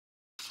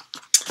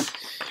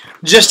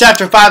Just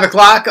after 5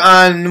 o'clock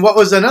on what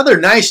was another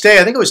nice day.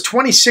 I think it was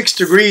 26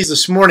 degrees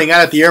this morning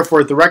out at the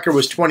airport. The record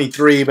was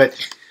 23,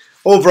 but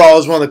overall it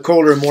was one of the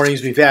colder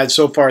mornings we've had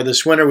so far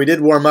this winter. We did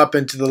warm up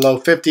into the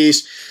low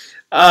 50s.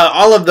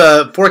 All of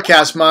the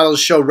forecast models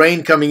show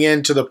rain coming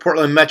into the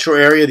Portland metro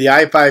area, the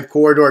I-5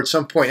 corridor at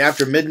some point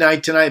after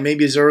midnight tonight,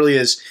 maybe as early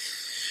as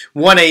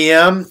 1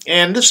 a.m.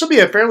 And this will be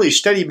a fairly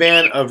steady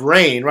band of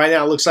rain. Right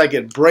now it looks like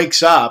it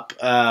breaks up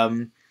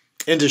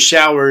into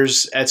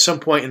showers at some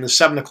point in the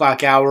 7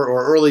 o'clock hour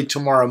or early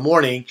tomorrow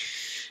morning.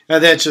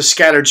 And then just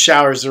scattered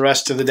showers the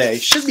rest of the day.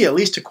 Should be at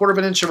least a quarter of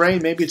an inch of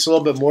rain. Maybe it's a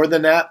little bit more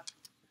than that.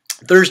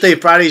 Thursday,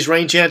 Friday's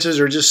rain chances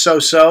are just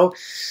so-so.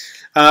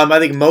 I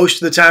think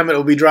most of the time it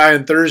will be dry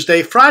on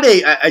Thursday.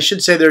 Friday, I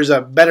should say there's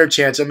a better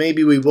chance that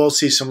maybe we will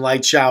see some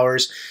light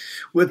showers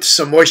with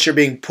some moisture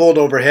being pulled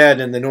overhead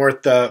in the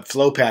north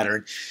flow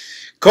pattern.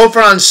 Cold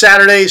front on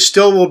Saturday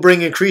still will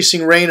bring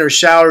increasing rain or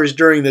showers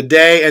during the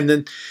day. And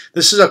then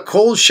this is a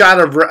cold shot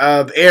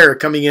of air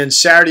coming in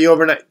Saturday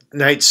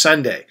overnight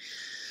Sunday.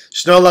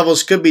 Snow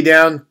levels could be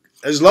down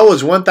as low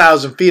as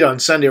 1,000 feet on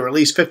Sunday, or at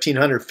least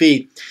 1,500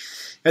 feet.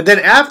 And then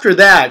after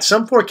that,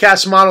 some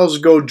forecast models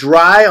go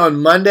dry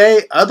on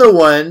Monday. Other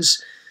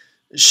ones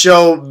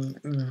show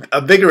a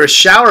vigorous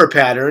shower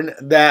pattern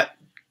that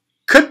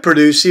could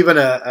produce even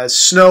a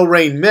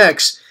snow-rain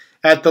mix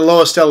at the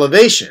lowest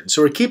elevation.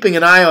 So we're keeping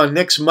an eye on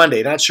next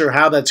Monday. Not sure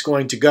how that's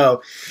going to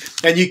go.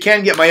 And you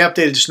can get my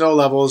updated snow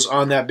levels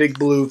on that big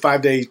blue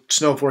 5-day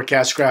snow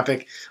forecast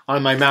graphic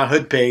on my Mount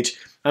Hood page.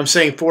 I'm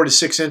saying 4 to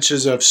 6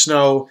 inches of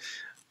snow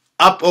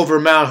up over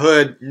Mount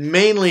Hood,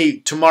 mainly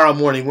tomorrow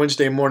morning,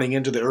 Wednesday morning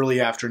into the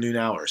early afternoon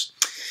hours.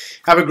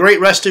 Have a great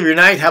rest of your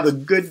night. Have a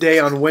good day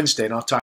on Wednesday, and I'll talk